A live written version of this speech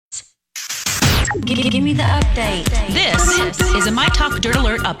Give me the update. This is a My Talk Dirt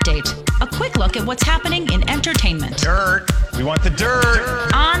Alert update. A quick look at what's happening in entertainment. Dirt. We want the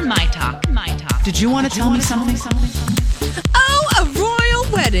dirt. On My Talk. Did you want to tell me something? Oh, a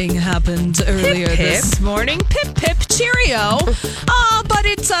royal wedding happened earlier this morning. Pip, pip, cheerio. But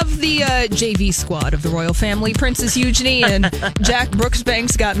it's of the JV squad of the royal family. Princess Eugenie and Jack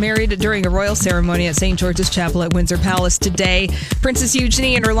Brooksbanks got married during a royal ceremony at St. George's Chapel at Windsor Palace today. Princess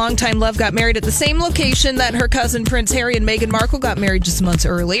Eugenie and her longtime love got married at the same location that her cousin Prince Harry and Meghan Markle got married just months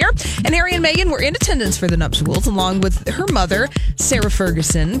earlier. And Harry and Meghan were in attendance for the nuptials, along with her mother, Sarah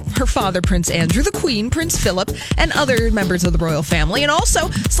Ferguson, her father, Prince Andrew, the Queen, Prince Philip, and other members of the royal family. And also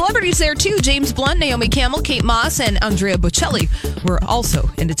celebrities there too. James Blunt, Naomi Campbell, Kate Moss, and Andrea Bocelli were also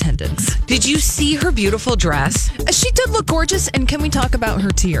in attendance. Did you see her beautiful dress? She did look gorgeous. And can we talk about her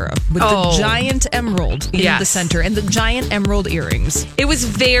tiara with the giant emerald in the center and the giant emerald earrings? It was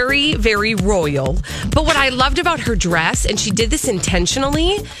very, very royal. But what I loved about her dress, and she did this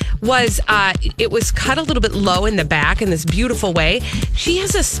intentionally, was it was cut a little bit low in the back in this beautiful way. She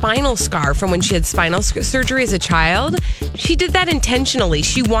has a spinal scar from when she had spinal surgery as a child. She did that intentionally.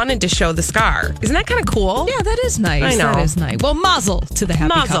 She wanted to show the scar. Isn't that kind of cool? Yeah, that is nice. I know. That is nice. Well, mazel to the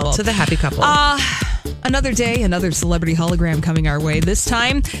happy couple. Mazel to the happy couple. Another day, another celebrity hologram coming our way. This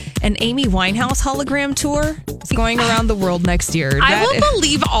time, an Amy Winehouse hologram tour is going around the world next year. I will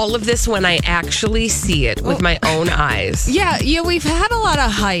believe all of this when I actually see it with my own eyes. Yeah, we've had a lot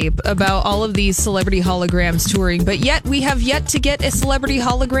of hype about all of these celebrity holograms touring, but yet we have yet to get a celebrity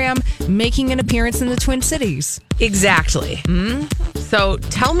hologram making an appearance in the Twin Cities. Exactly. So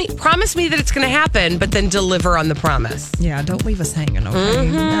promise me that it's going to happen, but then deliver on the promise. Yeah, don't leave us hanging,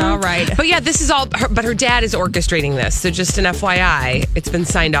 okay? All right. But yeah, this is all, but her dad is orchestrating this. So just an FYI, it's been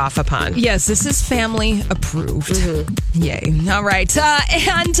signed off upon. Yes, this is family approved. Yay. All right.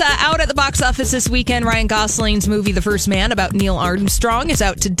 And out at the box office this weekend, Ryan Gosling's movie, The First Man, about Neil Armstrong, is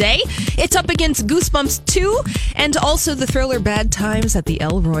out today. It's up against Goosebumps 2 and also the thriller Bad Times at the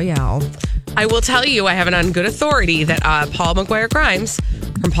El Royale. I will tell you, I have it on good authority that Paul McGuire Grimes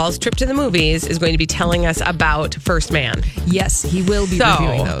from Paul's Trip to the Movies is going to be telling us about First Man. Yes, he will be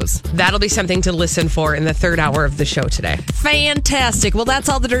reviewing those. That'll be something to listen for in the third hour of the show today. Fantastic. Well, that's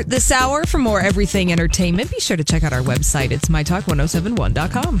all the dirt this hour. For more everything entertainment, be sure to check out our website. It's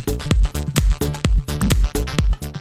mytalk1071.com.